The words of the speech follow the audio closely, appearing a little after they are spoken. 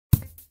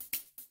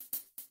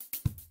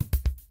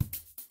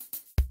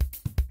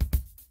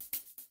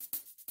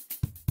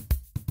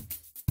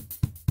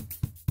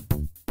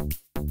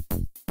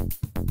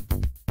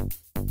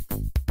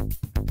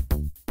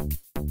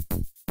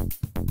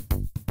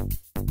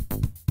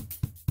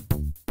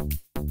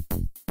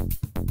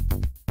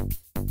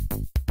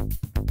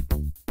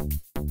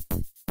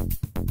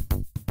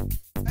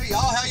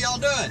y'all, how y'all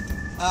doing?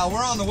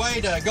 We're on the way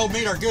to go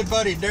meet our good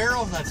buddy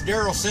Daryl. That's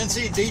Daryl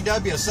Cincy,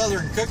 DW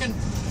Southern Cooking.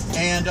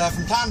 And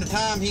from time to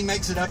time, he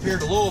makes it up here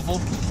to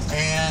Louisville.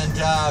 And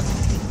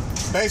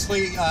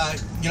basically,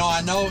 you know,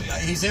 I know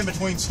he's in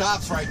between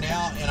stops right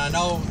now, and I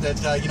know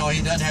that you know,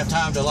 he doesn't have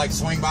time to like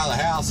swing by the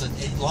house and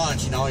eat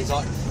lunch. You know, he's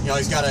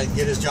got to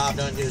get his job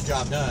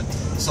done.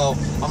 So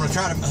I'm going to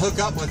try to hook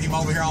up with him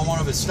over here on one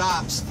of his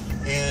stops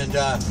and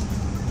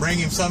bring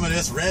him some of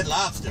this Red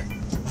Lobster,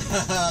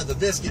 the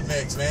biscuit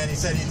mix, man. He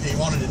said he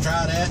wanted to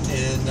try that,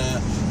 and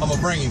I'm going to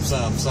bring him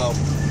some. So,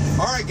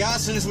 all right, guys,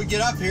 as soon as we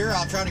get up here,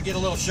 I'll try to get a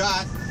little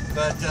shot.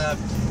 But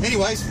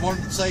anyways,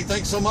 wanted to say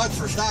thanks so much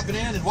for stopping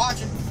in and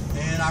watching,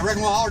 and I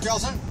reckon we'll holler at y'all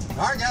soon.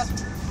 All right, guys.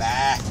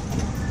 Bye.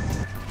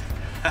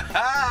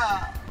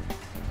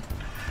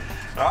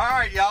 All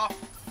right, y'all.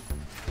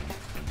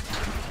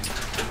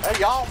 Hey,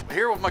 y'all,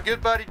 here with my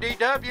good buddy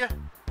DW.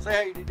 Say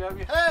hey, DW.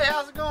 Hey,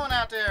 how's it going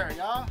out there,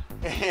 y'all?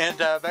 And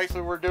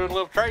basically, we're doing a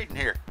little trading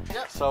here.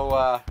 Yep. So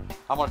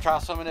I'm gonna try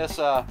some of this.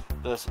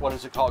 This, what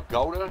is it called?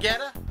 Gouda.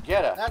 Gouda.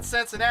 Gouda. That's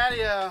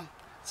Cincinnati.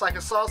 It's like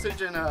a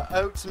sausage and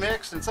oats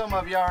mixed, and some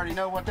of you already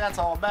know what that's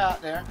all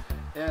about there.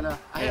 And I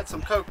had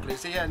some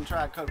Coakley's. He hadn't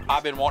tried Coakley's.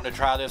 I've been wanting to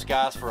try this,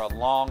 guys, for a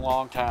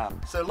long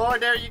time. So,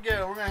 Lloyd, there you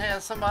go. We're gonna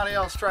have somebody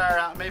else try her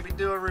out, and maybe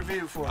do a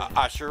review for you.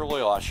 I sure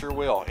will. I sure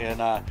will.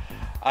 And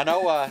I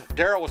know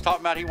Daryl was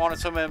talking about he wanted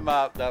some of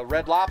them, the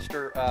Red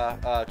Lobster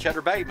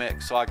Cheddar Bay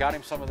mix, so I got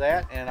him some of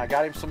that, and I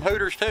got him some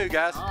Hooters too,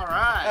 guys. All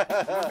right.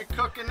 We'll be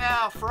cooking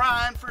now,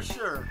 frying for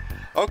sure.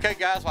 Okay,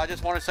 guys, well, I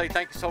just want to say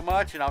thank you so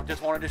much, and I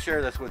just wanted to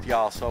share this with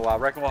y'all, so I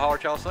reckon we'll holler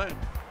at y'all soon.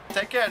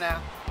 Take care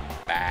now.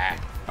 Bye.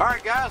 All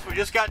right, guys, we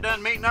just got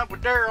done meeting up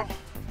with Daryl.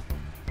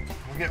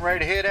 We're getting ready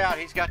to head out.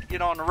 He's got to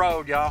get on the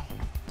road, y'all.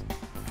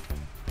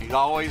 He's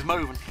always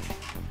moving.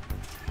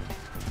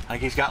 I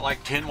think he's got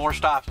like 10 more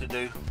stops to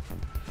do.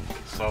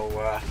 So,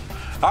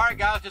 all right,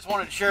 guys, just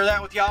wanted to share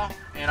that with y'all,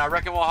 and I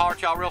reckon we'll holler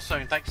at y'all real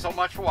soon. Thank you so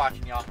much for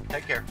watching, y'all.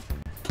 Take care.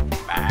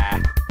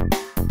 Bye.